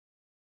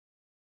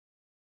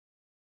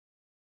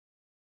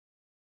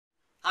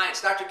Hi,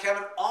 it's Dr.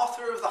 Kevin,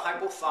 author of the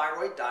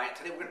Hypothyroid Diet.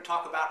 Today we're going to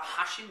talk about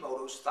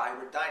Hashimoto's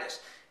thyroiditis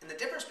and the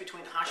difference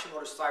between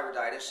Hashimoto's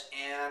thyroiditis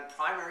and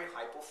primary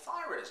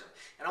hypothyroidism.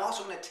 And I'm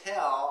also going to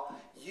tell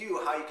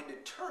you how you can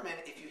determine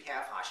if you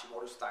have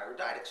Hashimoto's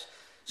thyroiditis.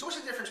 So what's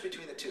the difference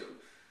between the two?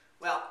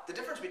 Well, the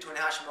difference between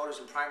Hashimoto's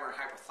and primary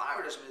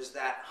hypothyroidism is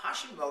that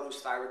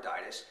Hashimoto's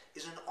thyroiditis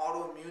is an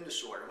autoimmune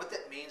disorder. What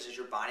that means is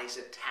your body's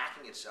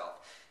attacking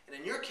itself. And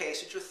in your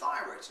case, it's your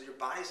thyroid, so your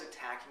body's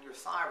attacking your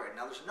thyroid.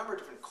 Now, there's a number of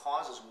different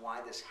causes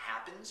why this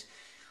happens,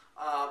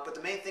 but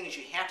the main thing is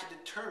you have to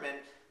determine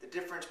the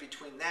difference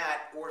between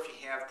that or if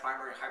you have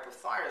primary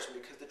hypothyroidism,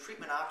 because the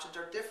treatment options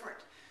are different.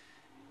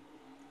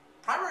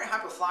 Primary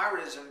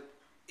hypothyroidism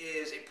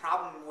is a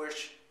problem in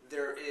which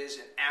there is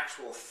an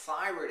actual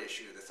thyroid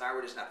issue. The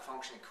thyroid is not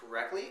functioning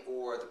correctly,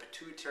 or the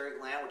pituitary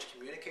gland, which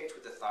communicates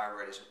with the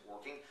thyroid, isn't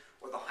working,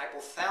 or the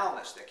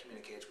hypothalamus that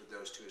communicates with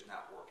those two is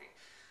not working.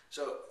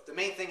 So the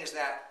main thing is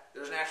that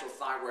there's an actual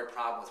thyroid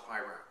problem with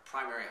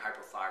primary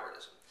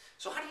hypothyroidism.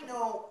 So how do you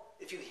know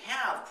if you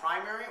have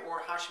primary or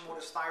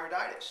Hashimoto's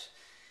thyroiditis?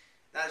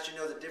 Now that you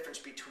know the difference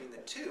between the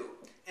two,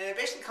 and it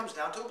basically comes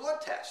down to a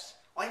blood test.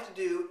 All you have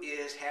to do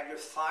is have your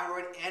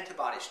thyroid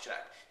antibodies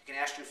checked. You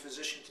can ask your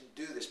physician to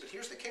do this, but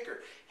here's the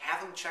kicker.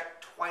 Have them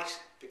checked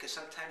twice, because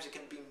sometimes it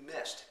can be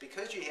missed.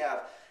 Because if you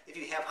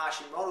have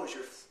Hashimoto's,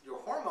 your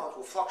hormones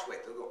will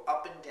fluctuate. They'll go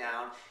up and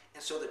down,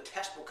 and so the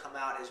test will come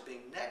out as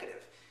being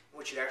negative, in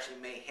which you actually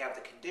may have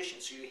the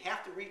condition. So you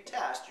have to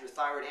retest your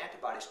thyroid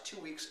antibodies 2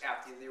 weeks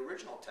after the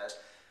original test.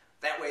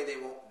 That way they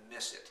won't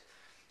miss it.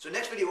 So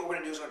next video, what we're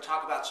going to do is we're going to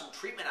talk about some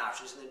treatment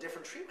options and the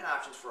different treatment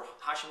options for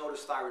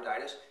Hashimoto's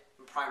thyroiditis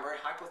and primary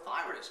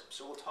hypothyroidism.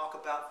 So we'll talk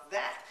about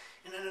that.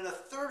 And then in the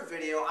third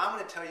video, I'm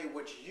going to tell you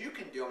what you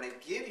can do. I'm going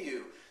to give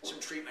you some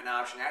treatment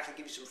options, actually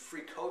give you some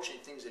free coaching,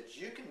 things that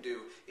you can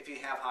do if you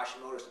have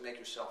Hashimoto's to make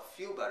yourself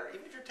feel better,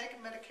 even if you're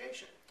taking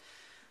medication.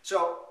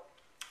 So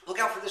look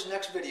out for this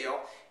next video,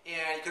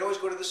 and you can always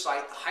go to the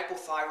site,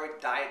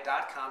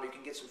 hypothyroiddiet.com. You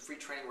can get some free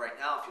training right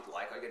now if you'd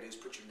like. All you got to do is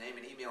put your name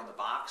and email in the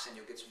box, and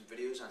you'll get some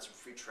videos on some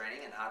free training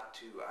and how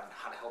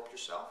to help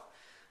yourself.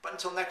 But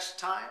until next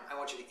time, I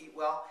want you to eat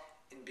well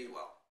and be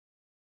well.